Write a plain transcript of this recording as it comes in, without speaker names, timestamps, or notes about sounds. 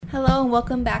Hello and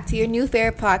welcome back to your new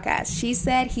favorite podcast, She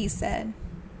Said, He Said.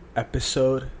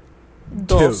 Episode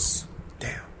Dos. 2.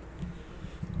 Damn.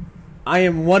 I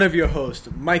am one of your hosts,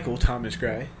 Michael Thomas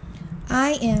Gray.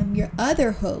 I am your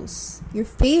other host, your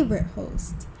favorite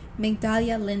host,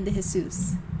 Migdalia Linda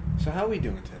Jesus. So how are we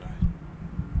doing today?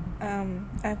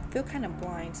 I feel kind of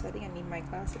blind, so I think I need my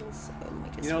glasses. So let me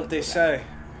just You know what they say,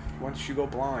 once you go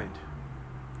blind.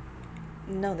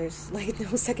 No, there's like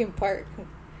no second part.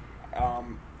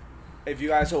 If you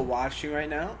guys are watching right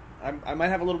now, I might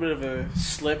have a little bit of a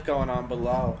slip going on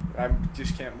below. I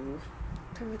just can't move.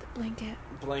 Cover the blanket.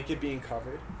 Blanket being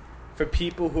covered. For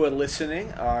people who are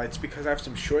listening, it's because I have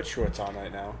some shorts on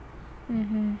right now.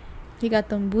 Mm-hmm. You got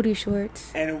them booty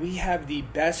shorts. And we have the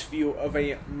best view of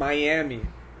a Miami,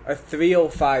 a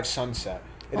 3:05 sunset.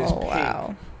 It is pink,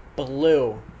 wow.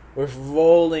 blue, with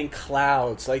rolling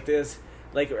clouds. Like there's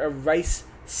like a Rice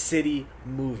City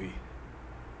movie.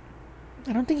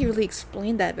 I don't think you really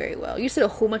explained that very well. You said a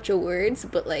whole bunch of words,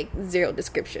 but like zero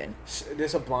description.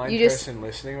 There's a blind person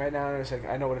listening right now, and it's like,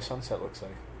 I know what a sunset looks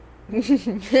like.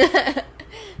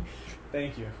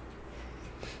 Thank you.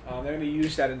 They're going to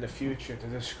use that in the future to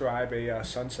describe a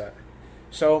sunset.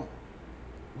 So,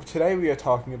 today we are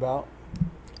talking about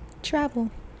Travel.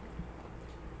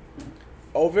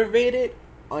 overrated,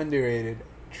 underrated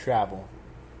travel.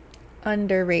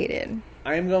 Underrated.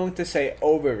 I am going to say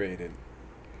overrated.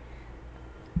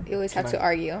 You always have to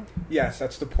argue. Yes,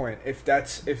 that's the point. If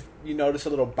you notice a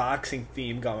little boxing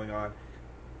theme going on,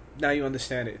 now you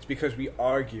understand it. It's because we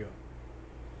argue.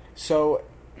 So,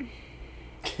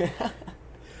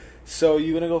 so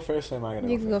you gonna go first, or am I gonna?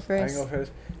 You can go first. I can go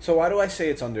first. So why do I say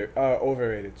it's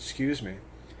overrated? Excuse me.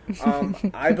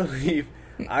 I believe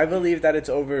that it's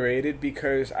overrated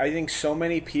because I think so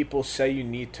many people say you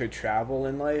need to travel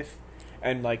in life,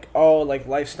 and like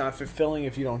life's not fulfilling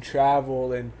if you don't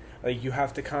travel, and like you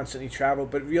have to constantly travel.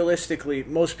 But realistically,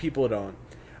 most people don't.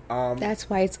 That's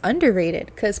why it's underrated,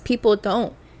 because people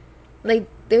don't. Like,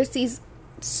 there's these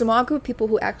small group of people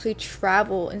who actually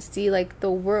travel and see like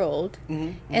the world,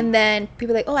 and then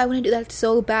people are like, oh, I want to do that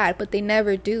so bad, but they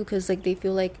never do because like they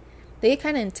feel like they get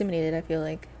kind of intimidated. I feel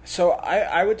like. So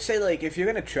I would say, like, if you're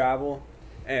gonna travel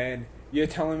and you're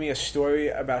telling me a story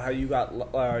about how you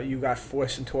got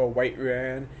forced into a white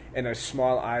van in a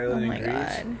small island in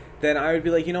Greece, God. then I would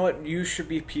be like, you know what? You should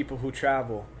be people who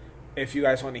travel. If you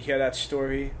guys want to hear that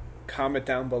story, comment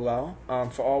down below.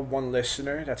 For all one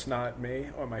listener, that's not me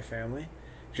or my family.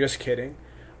 Just kidding.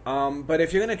 But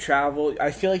if you're gonna travel,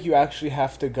 I feel like you actually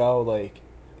have to go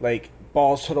like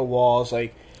balls to the walls,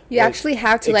 like. You actually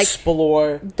have to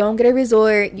explore. Don't get a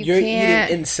resort. You're can't.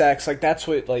 Eating insects. Like that's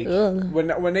what Ugh.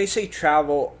 when they say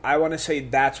travel, I want to say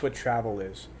that's what travel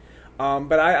is.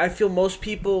 But I feel most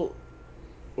people.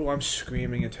 Oh, I'm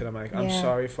screaming into the mic. I'm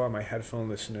sorry for my headphone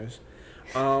listeners.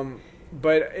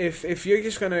 But if you're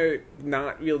just gonna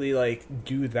not really like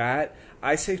do that,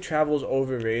 I say travel's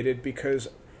overrated because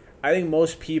I think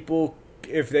most people,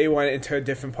 if they went into a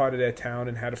different part of their town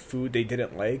and had a food they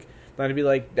didn't like, they'd be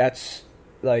like, that's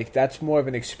more of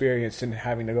an experience than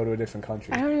having to go to a different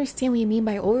country. I don't understand what you mean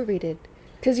by overrated,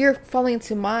 because you're falling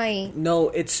into my. No,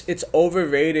 it's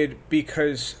overrated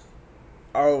because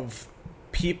of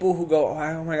people who go,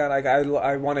 oh my god, like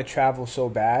I want to travel so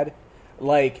bad,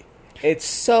 like it's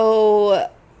so.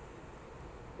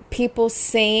 People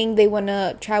saying they want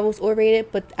to travel is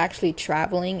overrated, but actually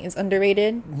traveling is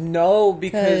underrated. No,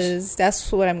 because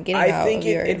that's what I'm getting. I think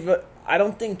I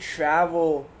don't think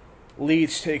travel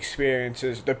leads to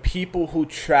experiences. The people who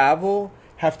travel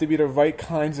have to be the right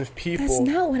kinds of people. That's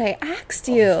not what I asked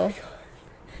you. Oh my God.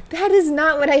 That is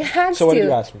not what I asked you. So what did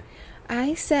you ask me?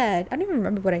 I said, I don't even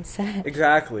remember what I said.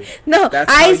 Exactly. No,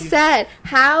 I said,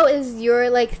 how is your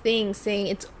like thing saying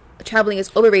it's traveling is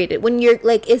overrated when you're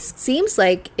like, it seems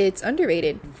like it's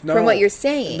underrated from what you're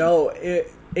saying. No,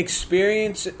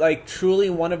 experience, like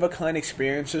truly one of a kind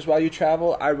experiences while you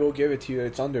travel, I will give it to you.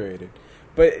 It's underrated.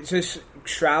 But just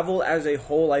travel as a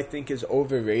whole, I think, is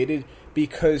overrated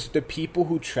because the people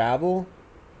who travel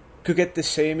could get the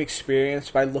same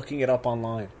experience by looking it up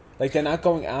online. Like, they're not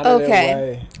going out of their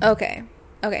way. Okay.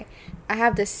 I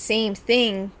have the same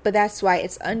thing, but that's why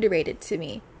it's underrated to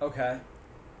me. Okay.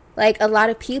 Like, a lot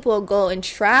of people go and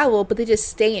travel, but they just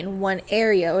stay in one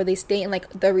area, or they stay in, like,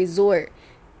 the resort.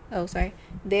 Oh, sorry.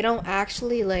 They don't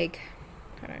actually, like,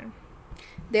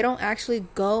 they don't actually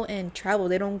go and travel.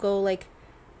 They don't go, like,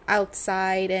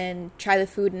 outside and try the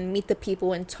food and meet the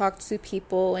people and talk to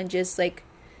people and just, like,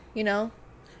 you know?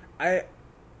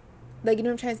 Like, you know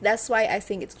what I'm trying to say? That's why I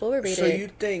think it's overrated. So you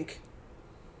think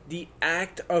the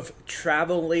act of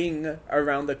traveling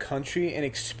around the country and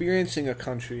experiencing a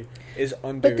country is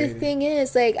underrated. But the thing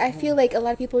is, like, I feel like a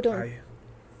lot of people don't.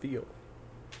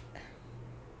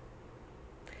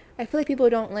 I feel like people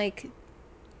don't like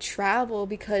travel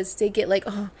because they get like,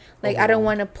 oh, like I don't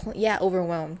want to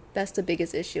overwhelmed. That's the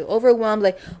biggest issue. Overwhelmed,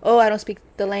 like, oh, I don't speak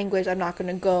the language, I'm not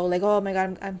gonna go. Like, oh my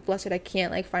god, I'm flustered, I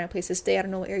can't like find a place to stay, I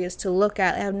don't know what areas to look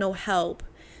at, I have no help.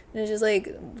 And it's just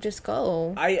like, just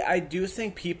go. I do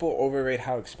think people overrate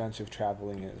how expensive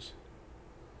traveling is.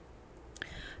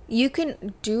 You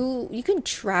can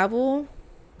travel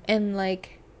and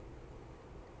like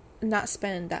not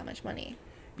spend that much money.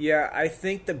 Yeah, I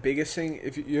think the biggest thing,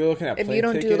 if you're looking at plane if you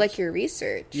don't tickets, do like your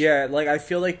research. Yeah, like I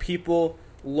feel like people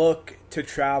look to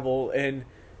travel in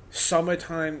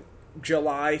summertime,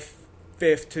 July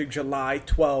 5th to July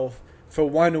 12th for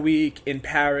 1 week in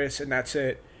Paris, and that's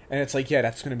it. And it's like, yeah,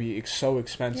 that's going to be so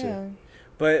expensive. Yeah.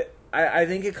 But I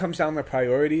think it comes down to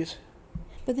priorities.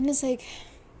 But then it's like,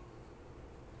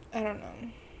 I don't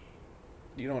know.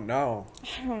 You don't know.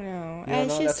 I don't know.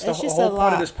 That's the whole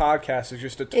part of this podcast is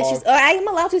just to talk. I'm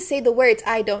allowed to say the words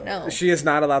I don't know. She is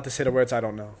not allowed to say the words I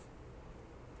don't know.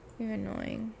 You're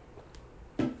annoying.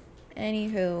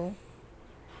 Anywho.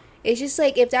 It's just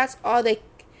like, if that's all they...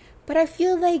 But I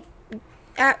feel like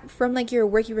from like your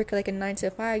work, you work like a 9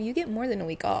 to 5, you get more than a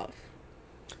week off.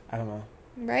 I don't know.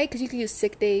 Right? Because you can use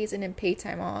sick days and then pay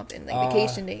time off and like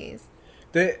vacation days.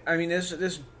 There's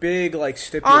this big like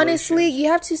stipulation. Honestly, you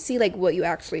have to see like what you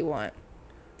actually want.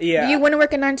 Yeah. Do you want to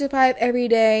work a 9 to 5 every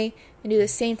day and do the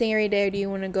same thing every day, or do you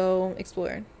want to go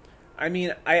explore? I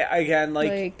mean, I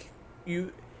think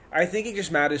it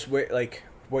just matters what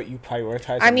you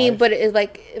prioritize. I mean, but it's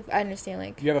like, if I understand,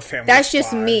 like, you have a family. That's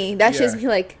just me. That's just me.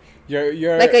 Like,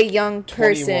 you're like a young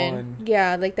person.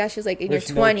 Yeah, like that's just like in your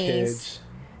 20s.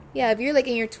 Yeah, if you're like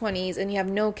in your 20s and you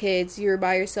have no kids, you're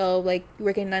by yourself, like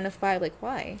working 9 to 5, like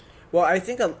why? Well, I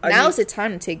think now's the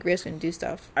time to take risks and do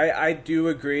stuff. I do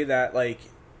agree that like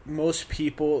most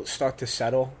people start to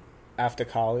settle after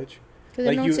college because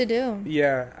they know what to do.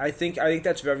 Yeah, I think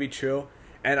that's very true,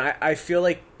 and I feel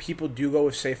like people do go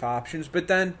with safe options, but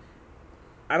then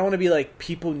I don't want to be like,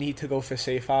 people need to go for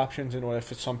safe options in order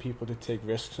for some people to take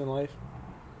risks in life.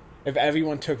 If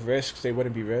everyone took risks, they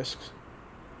wouldn't be risks.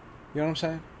 You know what I'm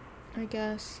saying? I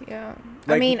guess, yeah.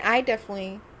 Like, I mean,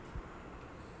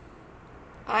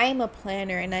 I'm a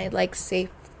planner and I like safe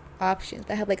options.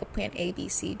 I have like a plan A, B,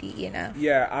 C, D, E, and F.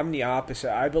 Yeah, I'm the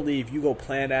opposite. I believe you go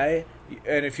plan A,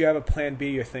 and if you have a plan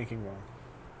B, you're thinking wrong.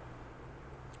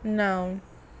 No.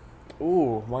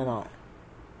 Ooh, why not?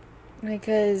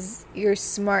 Because you're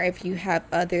smart if you have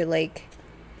other like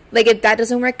if that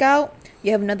doesn't work out,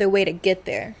 you have another way to get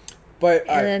there. But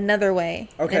another way.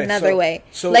 Okay, another way.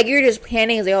 So like you're just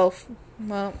planning, like, oh,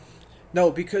 well. No,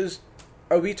 because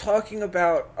are we talking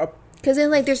about a? Because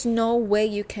then, like, there's no way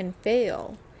you can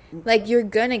fail. Like, you're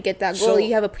gonna get that goal.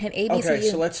 You have a plan A, B, C, D. Okay,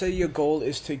 so let's say your goal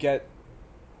is to get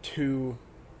to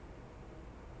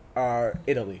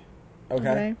Italy.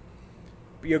 Okay.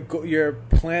 Your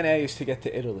plan A is to get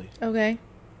to Italy. Okay.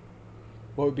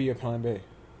 What would be your plan B?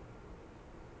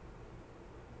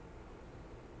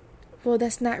 Well,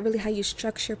 that's not really how you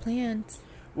structure plans.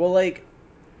 Well, like,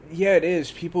 yeah, it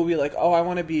is. People be like, oh, I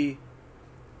want to be,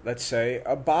 let's say,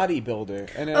 a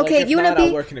bodybuilder. And then, okay, like, you want to be,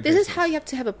 this business. Is how you have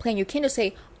to have a plan. You can't just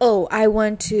say, oh, I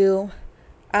want to,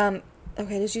 okay,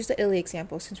 let's use the Italy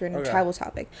example since we're in a travel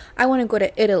topic. I want to go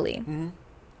to Italy. Mm-hmm.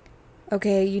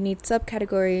 Okay, you need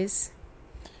subcategories.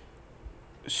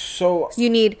 So I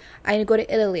need to go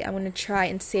to Italy. I'm going to try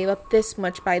and save up this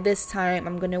much by this time.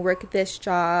 I'm going to work this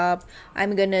job.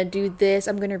 I'm going to do this.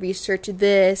 I'm going to research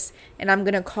this. And I'm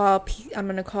going to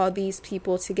call these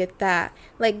people to get that.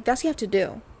 Like, that's what you have to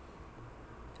do.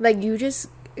 Like, you just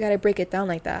got to break it down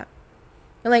like that.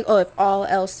 And like, oh, if all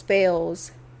else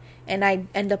fails and I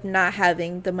end up not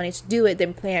having the money to do it,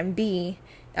 then plan B,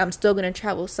 I'm still going to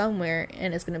travel somewhere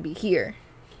and it's going to be here.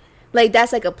 Like,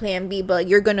 that's like a plan B, but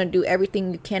you're going to do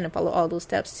everything you can and follow all those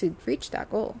steps to reach that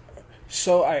goal.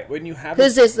 So, when you have...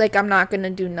 Because it's like, I'm not going to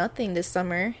do nothing this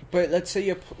summer. But let's say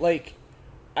you're, like...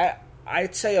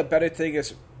 I'd say a better thing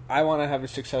is, I want to have a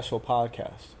successful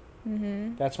podcast.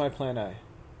 Mm-hmm. That's my plan A.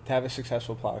 To have a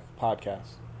successful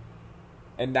podcast.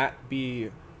 And that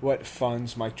be what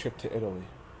funds my trip to Italy.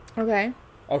 Okay.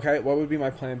 Okay, what would be my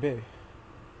plan B?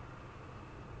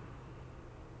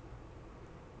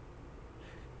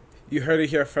 You heard it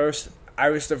here first.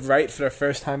 I was right for the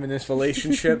first time in this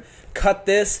relationship. Cut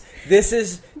this. This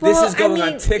is going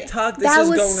on TikTok. This is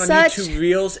going on YouTube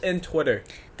Reels and Twitter.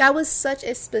 That was such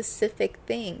a specific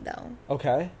thing, though.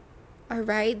 Okay. All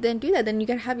right, then do that. Then you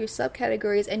can have your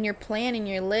subcategories and your plan and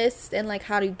your list and like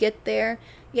how to get there.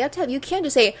 You have to you can't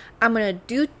just say, I'm going to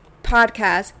do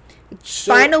podcasts,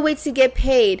 find a way to get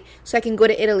paid so I can go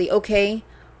to Italy. Okay.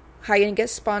 How are you going to get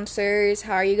sponsors?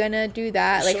 How are you going to do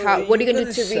that? Like, what are you going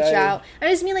to do to reach out? I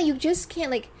just mean, like, you just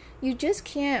can't, because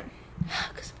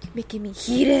you're making me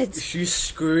heated. She's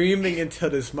screaming into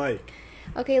this mic.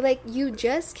 Okay, like, you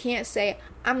just can't say,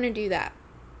 I'm going to do that.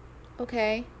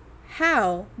 Okay?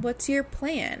 How? What's your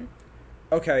plan?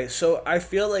 Okay, so I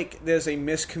feel like there's a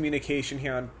miscommunication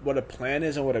here on what a plan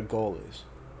is and what a goal is.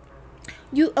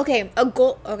 A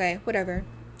goal, whatever.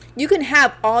 You can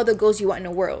have all the goals you want in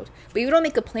the world, but you don't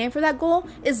make a plan for that goal,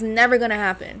 it's never going to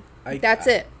happen. That's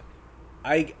it.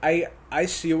 I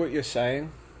see what you're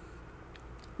saying.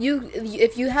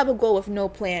 If you have a goal with no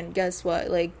plan, guess what?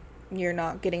 Like, you're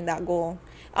not getting that goal.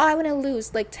 Oh, I want to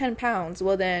lose, like, 10 pounds.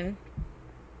 Well, then...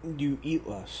 You eat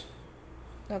less.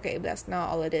 Okay, but that's not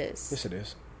all it is. Yes, it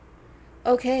is.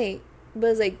 Okay, but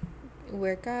it's like,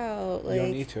 work out. Like, you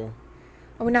don't need to.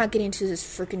 We're not getting to this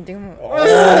freaking thing.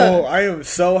 Oh, I am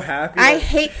so happy.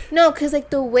 Because, like,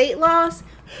 the weight loss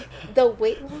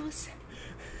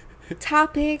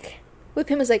topic with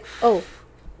him is like, oh,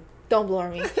 don't blow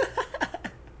me.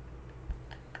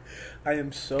 I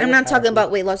am so I'm not happy. talking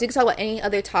about weight loss. You can talk about any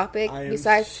other topic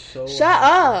besides. Shut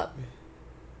happy. up.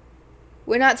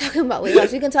 We're not talking about weight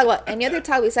loss. We can talk about any other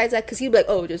topic besides that because he'd be like,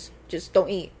 oh, just don't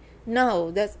eat.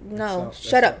 No,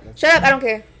 shut up. Shut up. I don't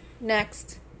care.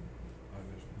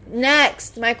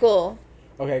 Next, Michael.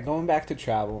 Okay, going back to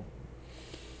travel.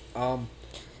 For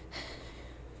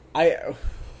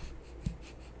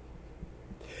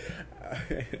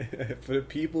the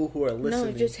people who are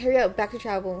listening. No, just hurry up. Back to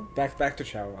travel. Back to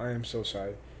travel. I am so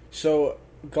sorry. So,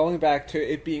 going back to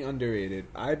it being underrated,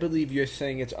 I believe you're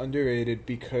saying it's underrated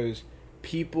because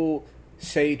people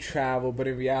say travel, but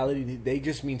in reality, they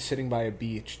just mean sitting by a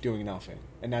beach doing nothing.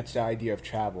 And that's the idea of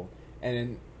travel.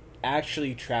 And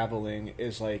actually traveling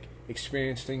is like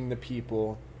experiencing the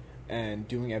people and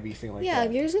doing everything like that. Yeah,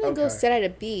 if you're just going to go sit at a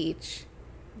beach,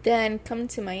 then come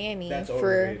to Miami. That's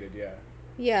overrated, yeah.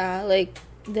 Yeah, like,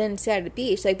 then sit at the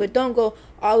beach. Like, but don't go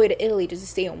all the way to Italy just to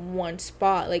stay in one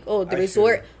spot. Like, oh, the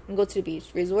resort, and go to the beach.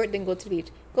 Resort, then go to the beach.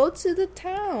 Go to the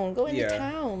town. Go into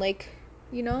town. Like,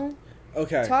 you know?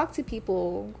 Okay. Talk to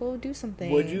people. Go do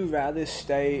something. Would you rather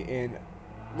stay in...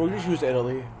 We'll just use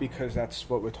Italy because that's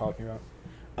what we're talking about.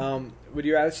 Would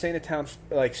you rather stay in a town,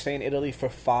 like, stay in Italy for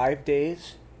 5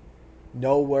 days?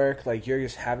 No work, like, you're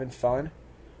just having fun?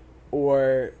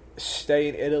 Or stay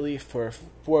in Italy for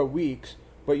 4 weeks,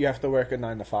 but you have to work a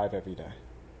 9 to 5 every day?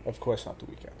 Of course, not the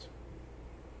weekends.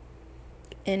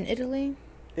 In Italy?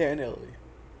 Yeah, in Italy.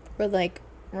 Or, like,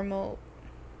 remote?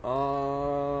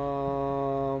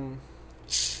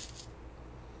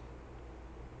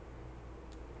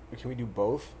 Can we do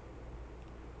both?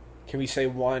 Can we say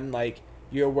one, like,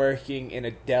 you're working in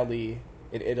a deli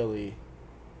in Italy?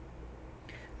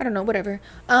 I don't know, whatever.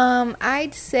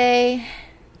 I'd say...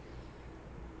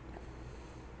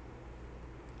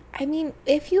 I mean,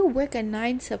 if you work a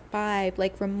 9 to 5,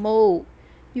 like, remote,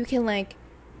 you can, like,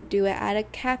 do it at a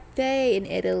cafe in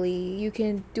Italy. You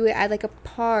can do it at, like, a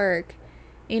park.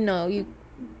 You know, you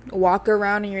walk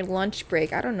around in your lunch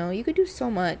break. I don't know. You could do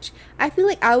so much. I feel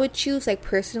like I would choose, like,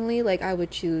 personally, like, I would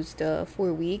choose the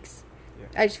 4 weeks. Yeah.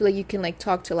 I just feel like you can, like,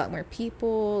 talk to a lot more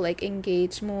people, like,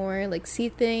 engage more, like, see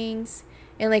things.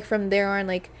 And, like, from there on,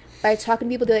 like, by talking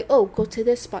to people, they're like, oh, go to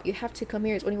this spot. You have to come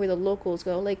here. It's only where the locals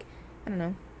go. Like, I don't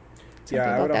know. Something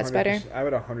I would about that's better. I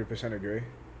would 100% agree.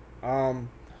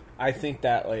 I think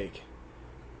that, like,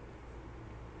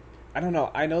 I don't know.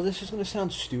 I know this is going to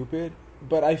sound stupid,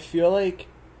 but I feel like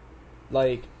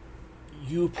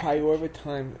you prioritize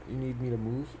time. You need me to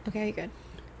move? Okay, good.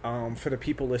 For the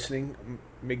people listening,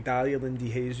 Migdalia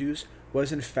Lindy Jesus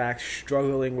was in fact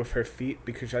struggling with her feet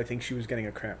because I think she was getting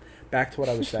a cramp. Back to what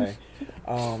I was saying.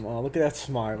 Look at that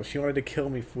smile. She wanted to kill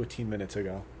me 14 minutes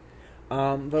ago.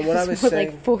 But what I was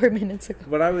saying, like 4 minutes ago.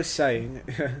 What I was saying,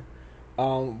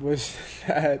 was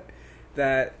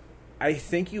that I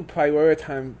think you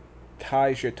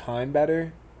prioritize your time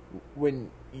better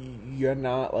when you're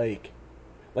not like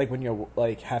when you're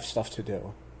like have stuff to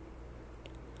do.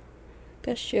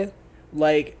 That's true.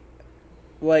 Like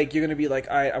you're gonna be like,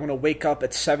 I'm gonna wake up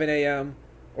at 7 a.m.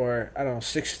 or I don't know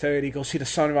 6:30, go see the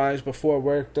sunrise before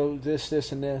work, do this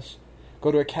and this,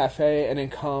 go to a cafe and then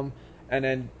come. And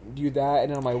then do that, and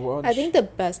then on my lunch. I think the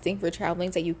best thing for traveling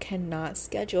is that you cannot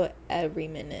schedule it every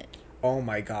minute. Oh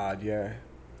my god, yeah.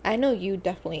 I know you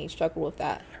definitely struggle with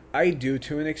that. I do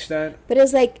to an extent. But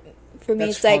it's like, for me,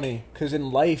 That's it's funny, because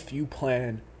in life you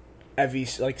plan every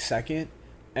like second,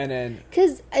 And then...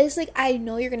 Because it's like, I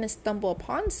know you're going to stumble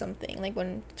upon something, like,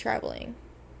 when traveling.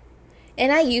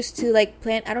 And I used to, like,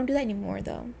 plan... I don't do that anymore,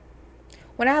 though.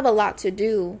 When I have a lot to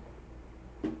do,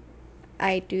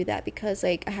 I do that because,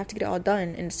 like, I have to get it all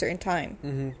done in a certain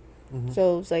time.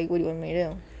 So it's like, what do you want me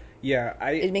to do? Yeah,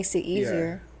 it makes it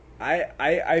easier. Yeah.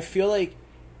 I feel like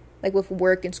with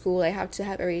work and school, I have to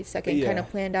have every second kind of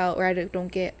planned out, or I don't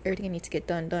get everything I need to get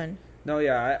done. No,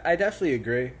 yeah, I definitely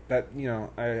agree that, you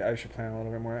know, I should plan a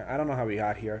little bit more. I don't know how we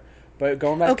got here, but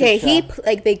going back to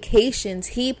like vacations,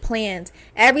 he plans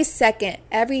every second,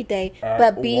 every day,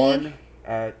 but being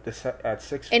at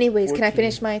 6. Anyways, can I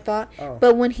finish my thought? Oh.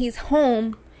 But when he's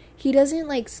home, he doesn't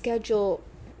like schedule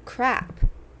crap.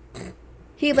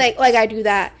 He like, oh, I gotta do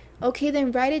that. Okay,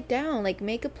 then write it down. Like,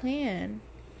 make a plan.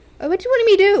 Or what do you want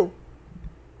me to do?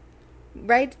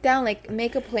 Write it down. Like,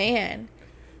 make a plan.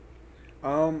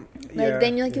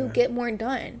 Then you'll get more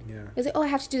done. Yeah. It's like, oh, I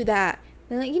have to do that.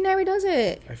 And like, he never does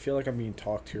it. I feel like I'm being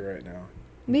talked to right now.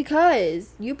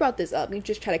 Because you brought this up. You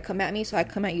just try to come at me, so I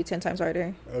come at you 10 times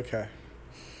harder. Okay.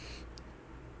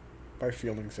 My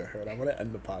feelings are hurt. I'm gonna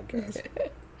end the podcast.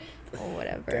 Oh,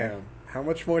 whatever. Damn. How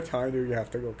much more time do we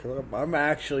have to go? Cause I'm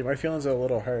actually, my feelings are a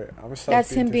little hurt.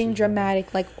 That's him being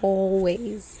dramatic, like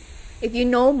always. If you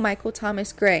know Michael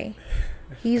Thomas Gray,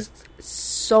 he's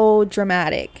so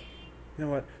dramatic. You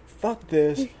know what? Fuck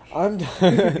this. I'm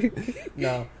done.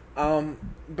 No.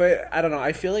 But I don't know.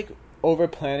 I feel like over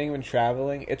planning when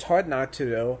traveling, it's hard not to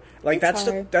do. Like, that's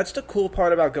the cool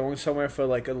part about going somewhere for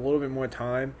like a little bit more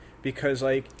time, because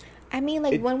like, I mean,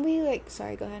 like when we like,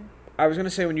 sorry, go ahead. I was going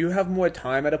to say, when you have more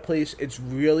time at a place, it's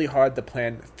really hard to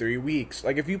plan 3 weeks.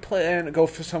 Like, if you go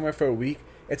for somewhere for a week,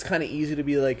 it's kind of easy to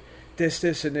be like, this,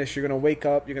 and this. You're going to wake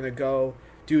up, you're going to go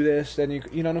do this, then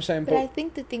you know what I'm saying? But I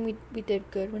think the thing we did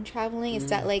good when traveling is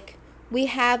that, like, we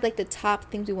had, like, the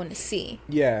top things we want to see.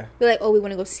 Yeah. We're like, oh, we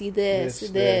want to go see this,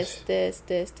 and this.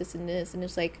 And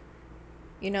it's like,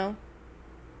 you know?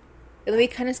 And then we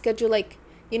kind of schedule, like,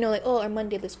 you know, like, oh, on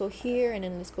Monday, let's go here, and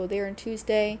then let's go there on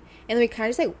Tuesday. And then we kind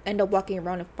of just, like, end up walking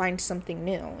around and find something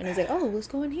new. And it's like, oh, let's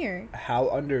go in here. How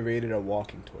underrated are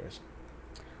walking tours?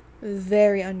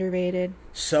 Very underrated.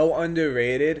 So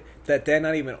underrated that they're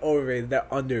not even overrated, they're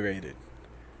underrated.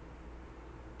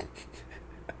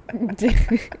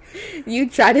 You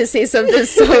tried to say something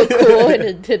so cool, and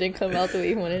it didn't come out the way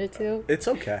you wanted it to. It's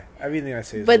okay. Everything I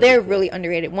say is But they're cool. really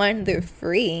underrated. One, they're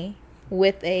free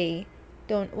with a...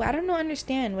 I don't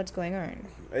understand what's going on.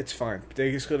 It's fine.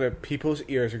 They're just gonna... People's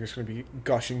ears are just gonna be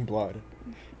gushing blood.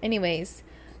 Anyways,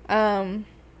 you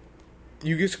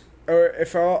just... Or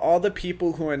if all the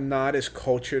people who are not as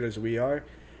cultured as we are,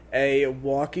 a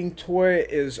walking tour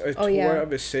is a tour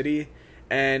of a city,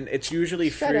 and it's usually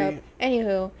free. Shut up.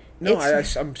 Anywho. No,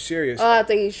 I'm serious. Oh, I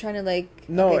thought you were trying to like...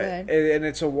 No, okay, and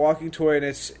it's a walking tour, and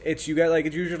it's you get like,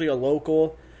 it's usually a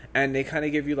local, and they kind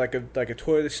of give you like a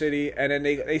tour of the city, and then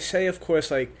they say, of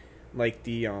course, like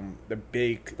the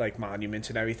big like monuments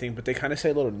and everything, but they kind of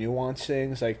say little nuanced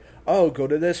things like, oh, go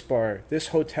to this bar, this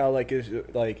hotel like is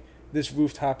like, this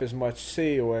rooftop is much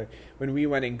see, or when we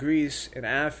went in Greece, in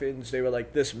Athens, they were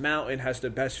like, this mountain has the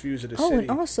best views of the city. Oh,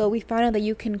 and also we found out that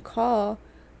you can call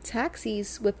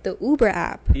taxis with the Uber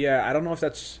app. Yeah, I don't know if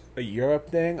that's a Europe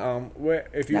thing. Where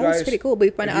if you that guys, was pretty cool. But we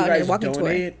found out on a walking tour.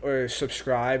 Donate or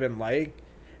subscribe and like,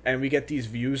 and we get these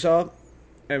views up,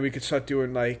 and we could start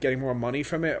doing like getting more money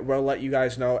from it. We'll let you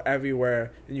guys know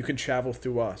everywhere, and you can travel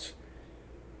through us.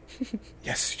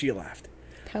 Yes, she laughed.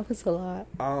 That was a lot.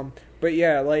 But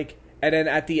yeah, like, and then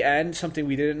at the end, something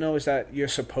we didn't know is that you're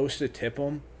supposed to tip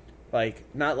them, like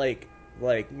not like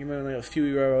you know, like a few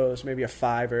euros, maybe a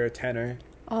 5 or a 10.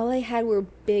 All I had were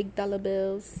big dollar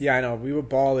bills. Yeah, I know. We were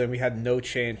balling. We had no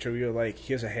change, so we were like,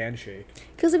 here's a handshake.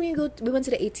 Because we went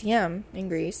to the ATM in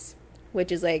Greece,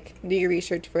 which is like, do your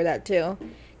research for that too.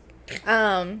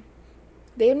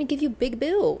 They only give you big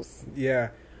bills. Yeah.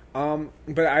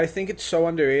 But I think it's so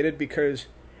underrated because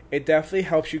it definitely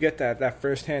helps you get that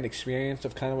first-hand experience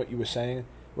of kind of what you were saying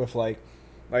with like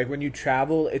when you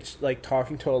travel, it's like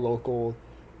talking to a local,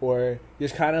 or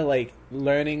just kind of like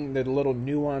learning the little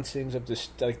nuances of this,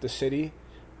 like the city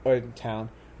or town,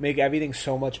 make everything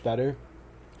so much better.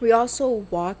 We also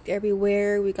walked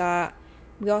everywhere. We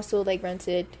also like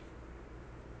rented,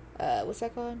 what's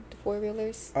that called? The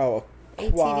 4-wheelers? Oh, a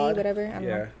quad. ATV, whatever. I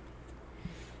don't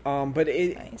know. But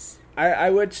it, nice. I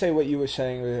would say what you were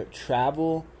saying,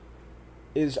 travel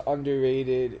is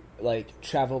underrated, like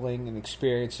traveling and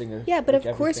experiencing. Yeah, but like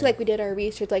of course, everything. like we did our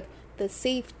research, like the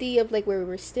safety of like where we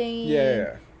were staying.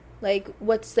 Yeah. Like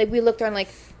what's like we looked on like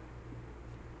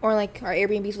or like our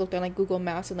Airbnbs looked on like Google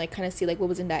Maps and like kind of see like what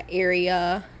was in that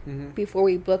area before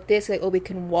we booked this. Like, oh, we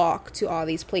can walk to all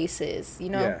these places, you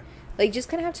know? Yeah. Like, just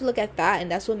kind of have to look at that, and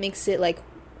that's what makes it like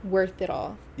worth it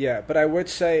all. Yeah, but I would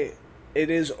say it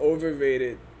is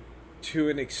overrated to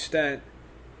an extent.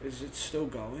 Is it still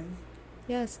going?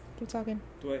 Yes, keep talking.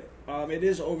 It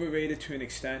is overrated to an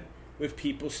extent with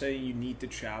people saying you need to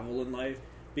travel in life,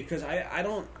 because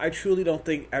I truly don't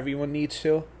think everyone needs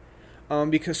to.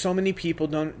 Because so many people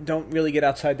don't really get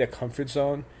outside their comfort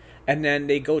zone, and then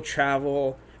they go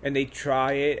travel and they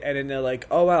try it, and then they're like,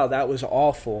 oh wow, that was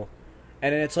awful.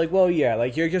 And then it's like, well, yeah,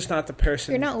 like, you're just not the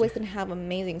person. You're not always going to have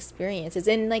amazing experiences.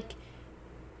 And, like,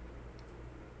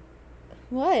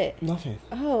 what? Nothing.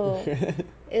 Oh.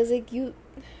 It's like you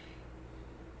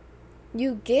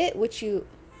get what you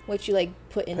like,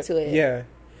 put into it. Yeah.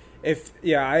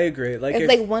 I agree. Like, if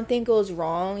like, one thing goes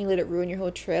wrong, you let it ruin your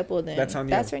whole trip, well, then that's on you.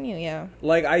 That's on you, yeah.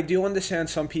 Like, I do understand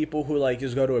some people who, like,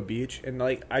 just go to a beach, and,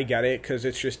 like, I get it, because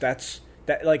it's just, that,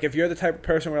 like, if you're the type of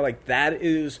person where, like, that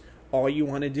is all you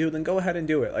want to do, then go ahead and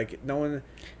do it. Like, no one,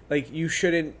 like, you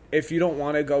shouldn't, if you don't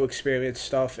want to go experience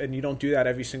stuff and you don't do that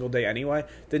every single day anyway,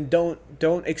 then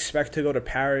don't expect to go to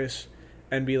Paris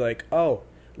and be like, oh,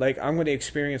 like, I'm going to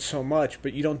experience so much,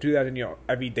 but you don't do that in your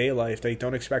everyday life. Like,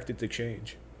 don't expect it to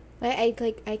change. I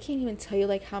can't even tell you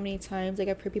like how many times like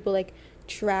I've heard people like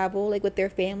travel like with their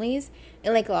families,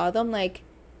 and like a lot of them like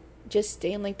just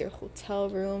stay in like their hotel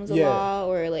rooms a lot,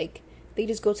 or like they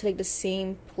just go to like the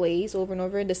same place over and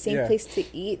over, the same place to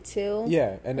eat too.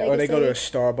 Yeah, and like, or they go to a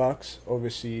Starbucks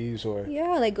overseas, or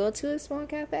like go to a small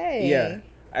cafe. Yeah,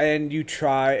 and you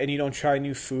try, and you don't try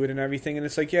new food and everything, and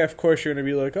it's like, yeah, of course you're gonna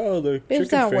be like, oh, the chicken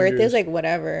it's not fingers, worth it. It's like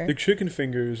whatever. The chicken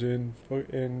fingers in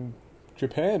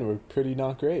Japan were pretty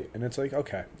not great, and it's like,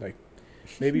 okay, like,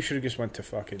 maybe you should have just went to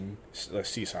fucking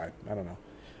seaside. I don't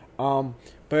know.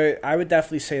 But I would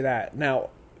definitely say that. Now,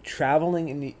 traveling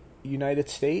in the United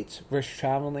States versus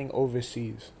traveling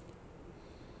overseas.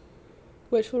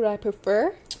 Which would I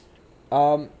prefer?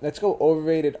 Let's go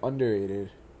overrated,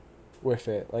 underrated with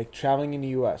it. Like, traveling in the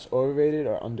U.S., overrated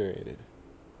or underrated?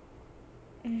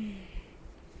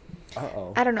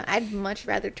 Uh-oh. I don't know. I'd much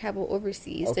rather travel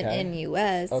overseas than in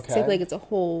U.S. Okay. So I feel like it's a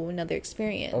whole another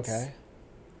experience. Okay.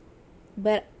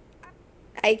 But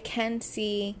I can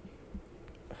see...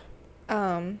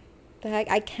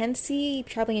 I can see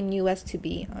traveling in U.S. to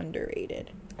be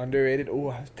underrated. Underrated?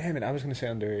 Oh, damn it. I was going to say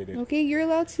underrated. Okay, you're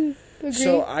allowed to agree.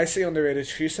 So, I say underrated.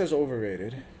 She says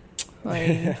overrated.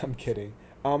 I'm kidding.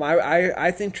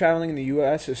 I think traveling in the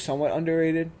U.S. is somewhat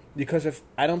underrated, because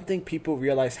I don't think people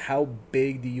realize how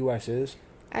big the U.S. is.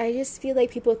 I just feel like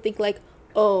people think, like,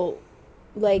 oh,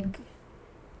 like,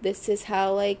 this is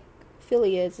how, like,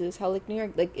 Philly is, this is how, like, New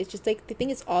York, like, it's just, like, they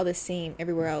think it's all the same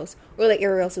everywhere else. Or, like,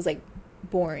 everywhere else is, like,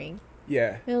 boring.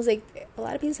 Yeah. And it was like a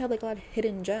lot of places have like a lot of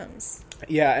hidden gems.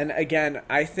 Yeah, and again,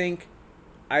 I think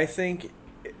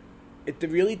it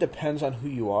really depends on who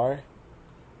you are.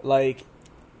 Like,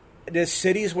 there's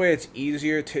cities where it's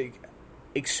easier to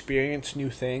experience new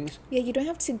things. Yeah, you don't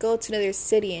have to go to another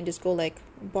city and just go like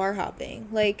bar hopping.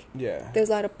 Like, yeah, there's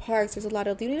a lot of parks. There's a lot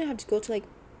of, you don't even have to go to like.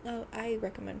 Oh, I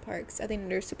recommend parks. I think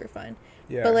they're super fun.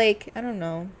 Yeah. But like, I don't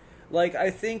know. Like, I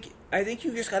think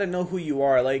you just gotta know who you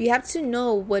are. Like, you have to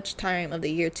know which time of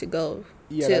the year to go.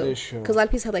 Yeah, that is true. Because a lot of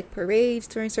places have like parades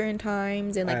during certain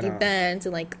times and like events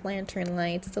and like lantern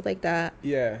lights and stuff like that.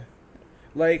 Yeah,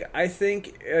 like, I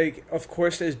think, like, of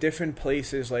course there's different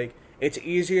places. Like, it's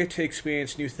easier to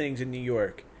experience new things in New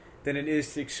York than it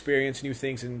is to experience new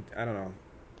things in, I don't know,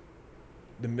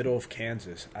 the middle of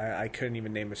Kansas. I couldn't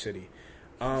even name a city.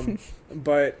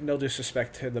 But no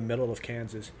disrespect to the middle of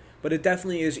Kansas. But it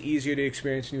definitely is easier to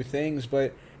experience new things.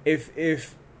 But if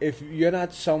you're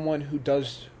not someone who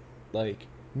does like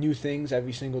new things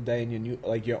every single day in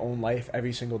your own life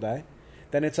every single day,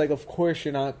 then it's like, of course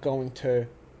you're not going to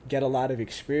get a lot of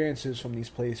experiences from these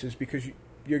places, because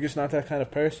you're just not that kind of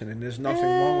person, and there's nothing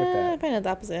wrong with that. I find it the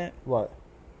opposite. What?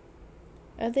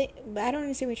 I don't understand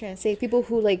what you're trying to say. People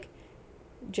who like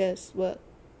just what?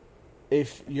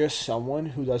 If you're someone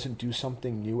who doesn't do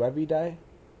something new every day,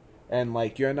 and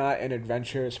like you're not an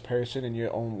adventurous person in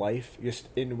your own life, just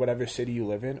in whatever city you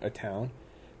live in or town,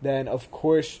 then of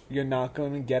course you're not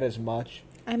going to get as much.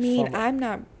 I mean, I'm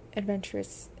not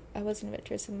adventurous. I wasn't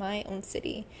adventurous in my own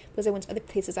city, because I went to other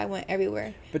places. I went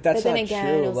everywhere. But that's not true. But then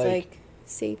again, it was like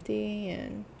safety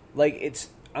and like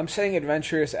I'm saying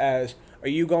adventurous as, are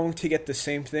you going to get the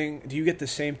same thing? Do you get the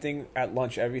same thing at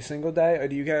lunch every single day, or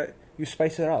do you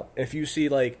spice it up? If you see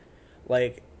like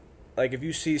if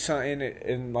you see something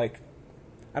in like,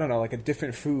 I don't know, like a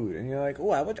different food, and you're like,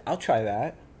 oh, I'll try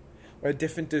that. Or a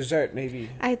different dessert, maybe.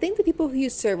 I think the people who you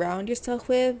surround yourself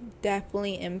with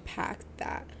definitely impact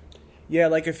that. Yeah,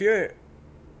 like if you're,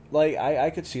 like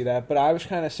I could see that, but I was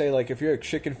kind of say like if you're a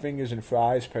chicken fingers and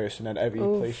fries person at every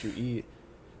place you eat,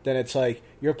 then it's like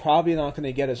you're probably not going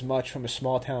to get as much from a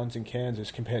small towns in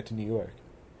Kansas compared to New York.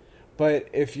 But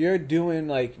if you're doing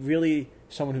like really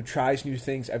someone who tries new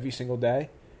things every single day,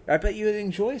 I bet you would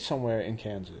enjoy somewhere in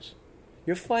Kansas.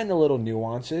 You'll find the little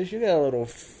nuances. You get a little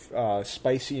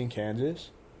spicy in Kansas.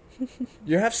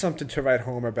 You have something to write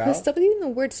home about. Stop using the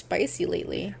word spicy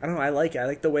lately. I don't know. I like it. I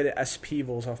like the way the SP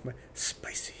rolls off my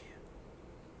spicy.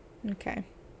 Okay.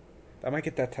 I might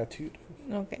get that tattooed.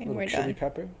 Okay, we're chili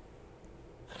pepper.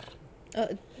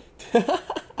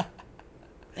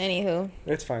 Anywho.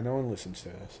 It's fine. No one listens to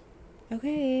us.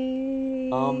 Okay.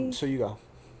 So you go.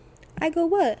 I go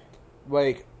what?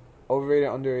 Like, overrated,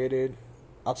 underrated,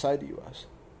 outside the U.S.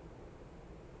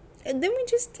 And then we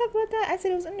just talk about that. I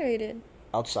said it was underrated.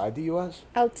 Outside the U.S.?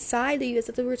 Outside the U.S.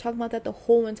 I thought we were talking about that the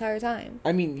whole entire time.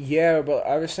 I mean, yeah, but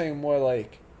I was saying more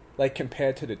like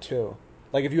compared to the two.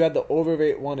 Like if you had the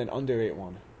overrate one and underrate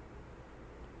one.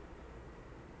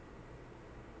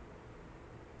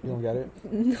 You don't get it?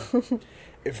 No.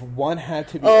 If one had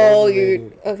to be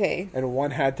overrated okay. and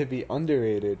one had to be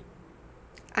underrated.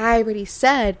 I already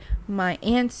said my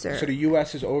answer. So the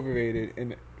U.S. is overrated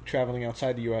and traveling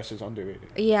outside the U.S. is underrated.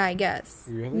 Yeah, I guess.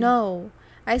 Really? No.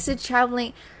 I said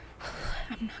traveling.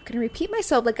 I'm not going to repeat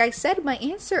myself. Like I said my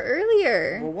answer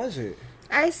earlier. What was it?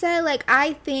 I said, like,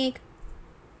 I think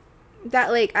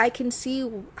that, like, I can see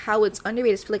how it's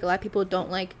underrated. I feel like a lot of people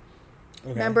don't, like,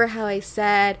 remember how I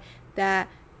said that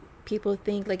people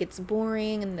think, like, it's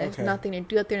boring and there's nothing to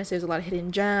do out there and there's a lot of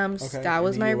hidden gems. Okay. That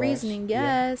was my US, reasoning,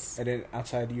 yes. Yeah. And then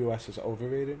outside the U.S. is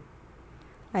overrated?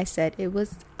 I said it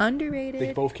was underrated.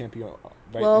 They both can't be right.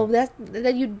 Well,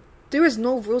 there was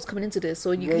no rules coming into this,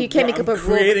 so you can't make up a rule.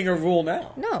 I'm creating a rule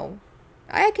now. No.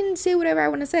 I can say whatever I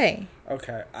want to say.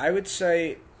 Okay. I would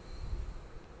say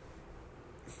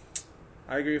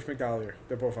I agree with McDowell.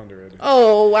 They're both underrated.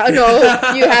 Oh, wow.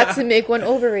 No, you had to make one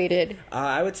overrated.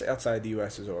 I would say outside the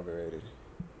U.S. is overrated.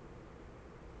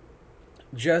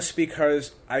 Just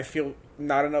because I feel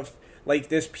not enough... Like,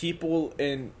 there's people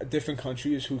in different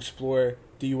countries who explore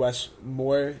the U.S.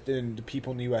 more than the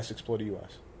people in the U.S. explore the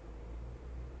U.S.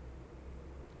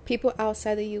 People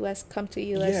outside the U.S. come to the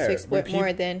U.S. to explore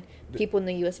more than people in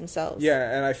the U.S. themselves.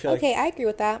 Yeah, and I feel Okay, I agree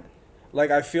with that. Like,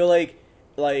 I feel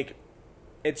like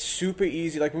it's super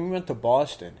easy. Like, when we went to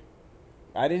Boston,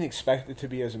 I didn't expect it to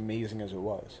be as amazing as it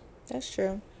was. That's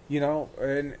true. You know?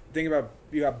 And think about,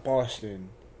 you got Boston.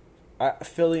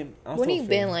 Philly. When have you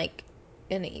been, like,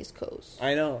 in the East Coast?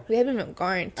 I know. We haven't even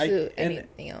gone to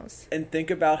anything else. And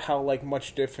think about how, like,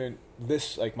 much different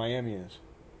this, like, Miami is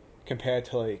compared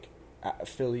to, like,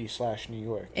 Philly/New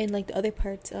York. And, like, the other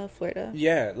parts of Florida.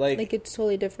 Yeah, like it's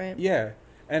totally different. Yeah.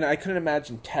 And I couldn't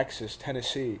imagine Texas,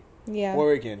 Tennessee, yeah,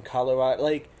 Oregon, Colorado.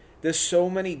 Like, there's so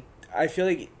many... I feel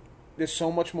like there's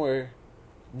so much more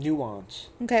nuance.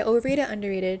 Okay, overrated,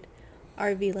 underrated.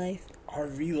 RV life.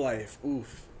 RV life.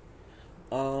 Oof.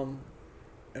 Am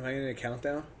I in a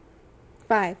countdown?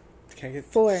 5. Can I get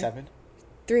 4. 7?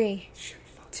 3. Shit,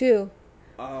 fuck. 2.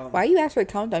 Why you ask for a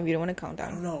countdown if you don't want a countdown?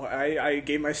 I don't know. I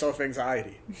gave myself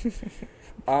anxiety.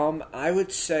 I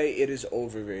would say it is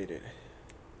overrated.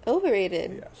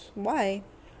 Overrated? Yes. Why?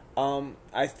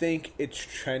 I think it's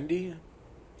trendy.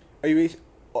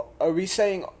 Are we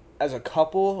saying as a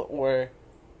couple or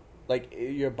like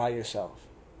you're by yourself?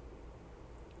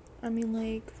 I mean,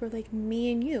 like, for, like,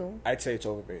 me and you. I'd say it's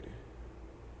overrated.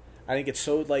 I think it's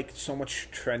so much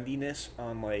trendiness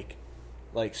on,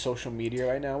 like social media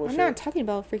right now with I'm not talking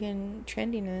about freaking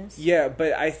trendiness. Yeah,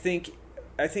 but I think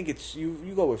it's...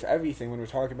 You go with everything when we're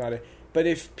talking about it. But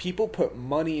if people put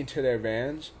money into their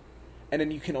vans, and then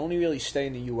you can only really stay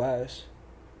in the U.S.,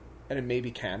 and then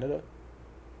maybe Canada.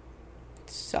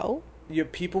 So?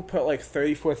 People put, like,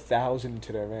 $34,000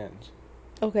 into their vans.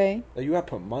 Okay. Like, you gotta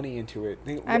put money into it.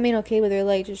 I mean, okay, but they're,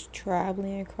 like, just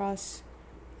traveling across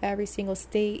every single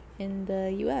state in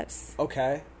the U.S.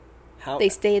 Okay. How they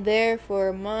stay there for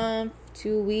a month,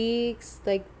 2 weeks,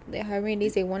 like, how many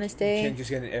days they want to stay. You can't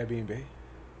just get an Airbnb?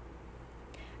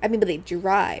 I mean, but they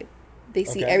drive. They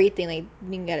see everything. Like,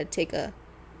 you gotta take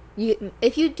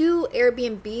if you do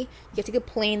Airbnb, you have to take a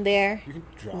plane there. You can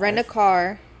drive. Rent a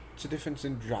car. What's the difference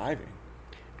in driving?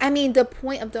 I mean, the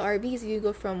point of the RV is you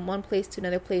go from one place to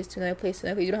another place to another place to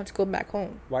another place. You don't have to go back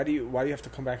home. Why do you have to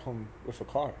come back home with a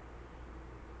car?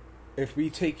 If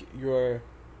we take your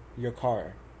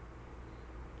car.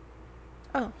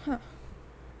 Oh, huh.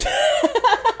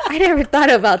 I never thought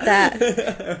about that.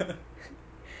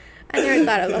 I never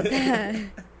thought about that.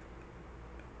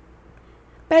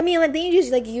 But I mean, like, then you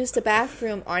just, like, use the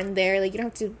bathroom on there. Like, you don't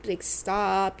have to, like,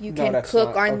 stop. You can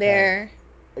cook on there.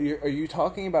 Are you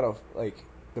talking about, like,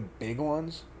 the big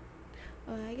ones?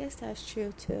 Oh, I guess that's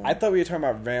true, too. I thought we were talking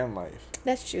about van life.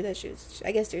 That's true.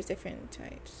 I guess there's different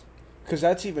types. Because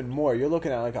that's even more. You're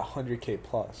looking at, like, 100K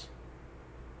plus.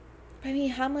 I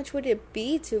mean, how much would it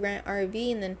be to rent RV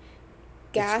and then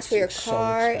gas for your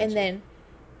car and then,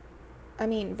 I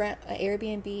mean, rent an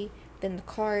Airbnb, then the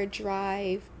car,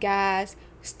 drive, gas,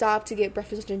 stop to get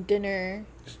breakfast and dinner,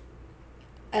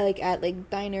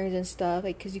 at diners and stuff,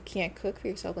 like, because you can't cook for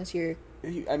yourself unless you're.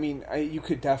 You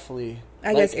could definitely.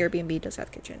 I guess Airbnb does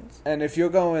have kitchens. And if you're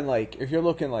going if you're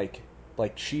looking like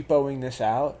cheapoing this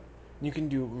out, you can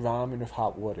do ramen with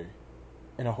hot water,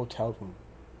 in a hotel room.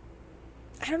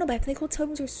 I don't know, but I think hotel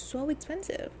rooms are so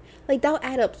expensive. Like, that'll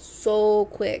add up so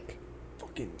quick.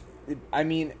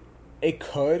 It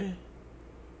could.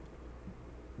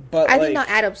 But I think they'll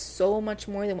add up so much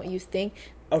more than what you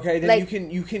think. Okay, then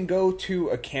you can go to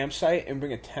a campsite and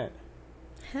bring a tent.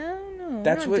 Hell no.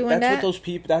 That's what those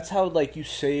people. That's how you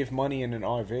save money in an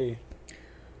RV.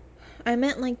 I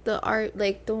meant the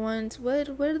ones. What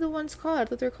are the ones called? I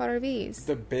thought they're called RVs.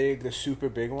 The super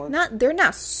big ones. They're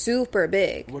not super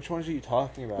big. Which ones are you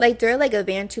talking about? Like, they're like a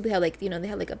van too. They have they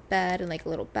have like a bed and like a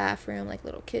little bathroom, like a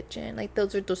little kitchen. Like,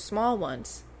 those are those small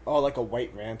ones. Oh, like a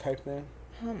white van type thing.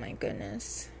 Oh my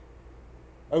goodness.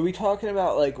 Are we talking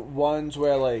about ones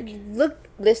where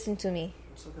listen to me.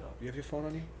 Let's look it up. You have your phone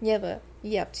on you? Yeah,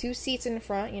 you have 2 seats in the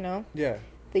front, Yeah.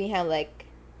 Then you have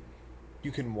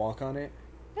you can walk on it?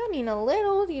 I mean, a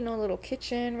little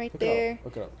kitchen right there.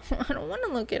 Look it up. I don't want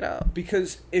to look it up.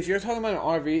 Because if you're talking about an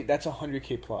RV, that's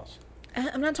 100K plus.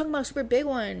 I'm not talking about a super big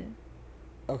one.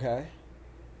 Okay.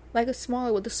 Like a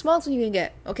smaller one. The smallest one you can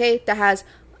get, okay? That has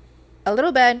a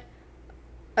little bed,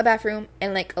 a bathroom,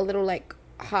 and a little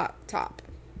hot top.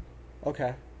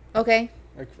 Okay. Okay?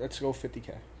 Let's go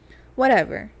 50K.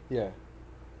 Whatever. Yeah.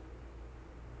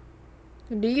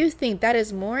 Do you think that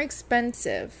is more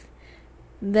expensive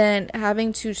than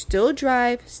having to still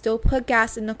drive, still put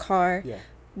gas in the car,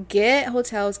 get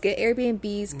hotels, get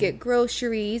Airbnbs, get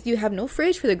groceries? You have no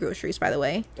fridge for the groceries, by the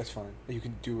way. That's fine. You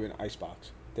can do an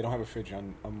icebox. They don't have a fridge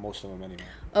on most of them anymore.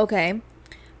 Okay.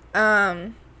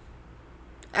 I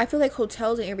feel like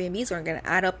hotels and Airbnbs are going to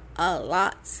add up a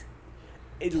lot.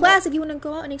 Plus, if you want to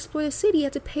go out and explore the city, you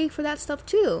have to pay for that stuff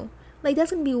too.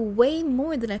 That's going to be way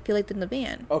more than I feel like than the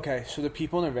van. Okay, so the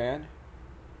people in the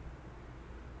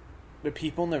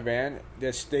van,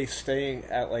 they stay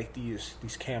at these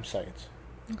campsites.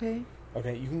 Okay.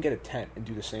 Okay, you can get a tent and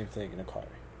do the same thing in a car.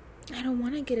 I don't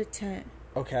want to get a tent.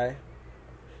 Okay.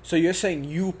 So you're saying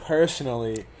you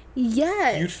personally...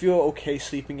 Yes. You'd feel okay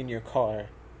sleeping in your car,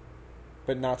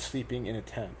 but not sleeping in a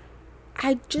tent.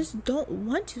 I just don't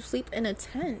want to sleep in a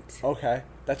tent. Okay,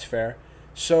 that's fair.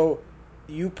 So,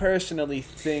 you personally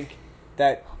think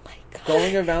that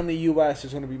going around the U.S.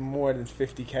 is going to be more than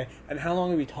 50K? And how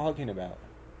long are we talking about?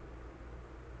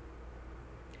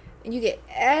 And you get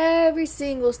every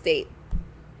single state.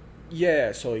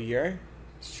 Yeah, so a year?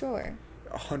 Sure.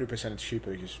 100% it's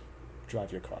cheaper to just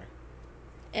drive your car.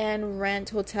 And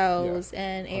rent hotels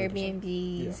and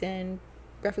Airbnbs and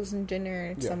breakfast and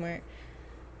dinner somewhere.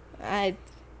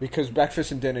 Because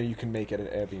breakfast and dinner you can make at an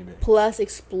Airbnb. Plus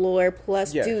explore,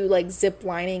 plus do zip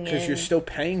lining. Because you're still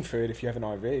paying for it if you have an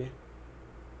RV.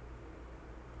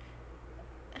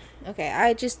 Okay,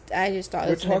 I just thought it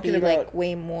was going to be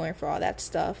way more for all that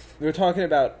stuff. We were talking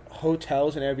about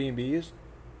hotels and Airbnbs,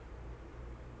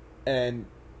 and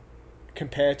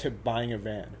compared to buying a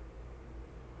van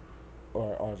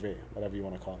or RV, whatever you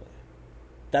want to call it.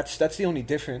 That's the only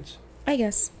difference. I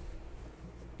guess.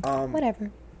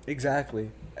 Whatever.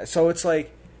 Exactly. So it's but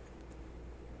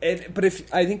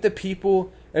if I think the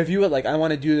people, if you were I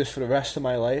want to do this for the rest of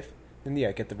my life, then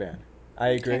get the van. I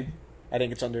agree. Okay. I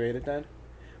think it's underrated then.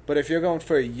 But if you're going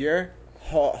for a year,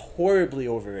 horribly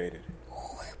overrated.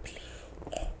 Horribly.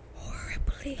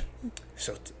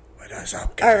 So what is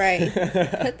up, guys? All right.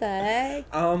 What the heck?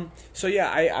 So yeah,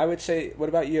 I would say. What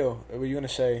about you? What were you gonna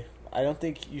say? I don't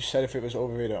think you said if it was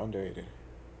overrated or underrated.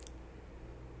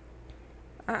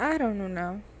 I don't know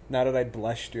now. Now that I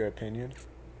blessed your opinion,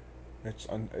 it's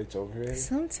overrated.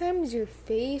 Sometimes your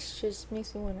face just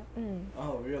makes me wanna.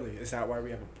 Oh really? Is that why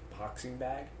we have a boxing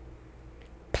bag?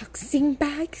 Boxing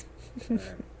bag?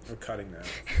 We're cutting now.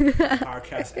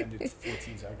 Podcast ended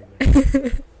 14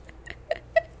 seconds.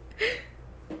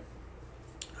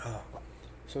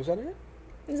 So is that it?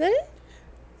 Is that it?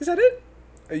 Is that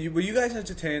it? Were you guys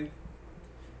entertained?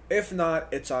 If not,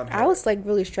 it's on her. I was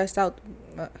really stressed out.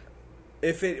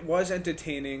 If it was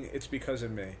entertaining, it's because of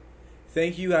me.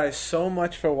 Thank you guys so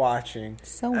much for watching.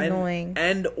 So annoying.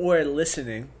 And or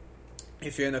listening.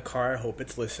 If you're in a car, I hope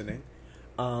it's listening.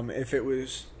 If it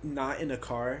was not in a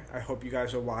car, I hope you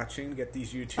guys are watching. Get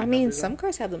these YouTube. I mean, some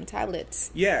cars have them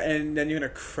tablets. Yeah, and then you're gonna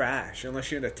crash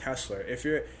unless you're in a Tesla. If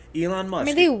you're Elon Musk, I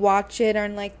mean, they watch it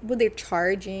on like when they're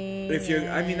charging. If you're,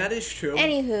 I mean, that is true.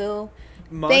 Anywho,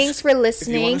 Musk, thanks for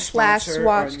listening. If you want to sponsor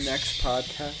Watch our next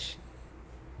podcast.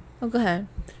 Oh, go ahead.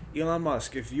 Elon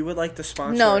Musk, if you would like to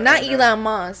sponsor. No, not Elon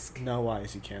Musk. No, why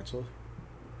is he canceled?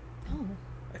 No,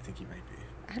 I think he might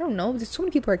be. I don't know. There's so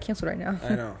many people are canceled right now.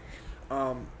 I know.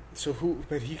 So who?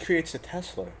 But he creates a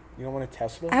Tesla. You don't want a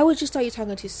Tesla? I would just thought you were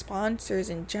talking to sponsors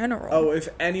in general. Oh, if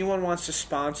anyone wants to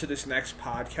sponsor this next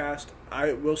podcast,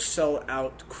 I will sell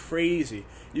out crazy.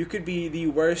 You could be the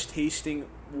worst tasting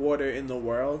water in the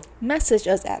world. Message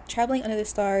us at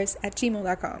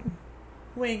travelingunderthestars@gmail.com.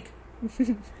 Wink.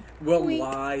 We'll Wink.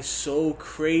 lie so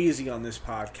crazy on this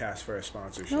podcast for a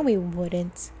sponsorship. No, we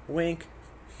wouldn't. Wink.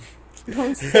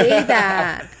 Don't say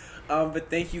that. But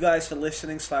thank you guys for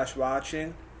listening /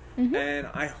 watching. Mm-hmm. And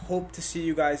I hope to see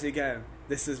you guys again.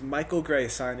 This is Michael Gray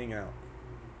signing out.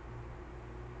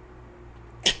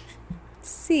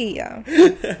 See ya.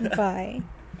 Bye.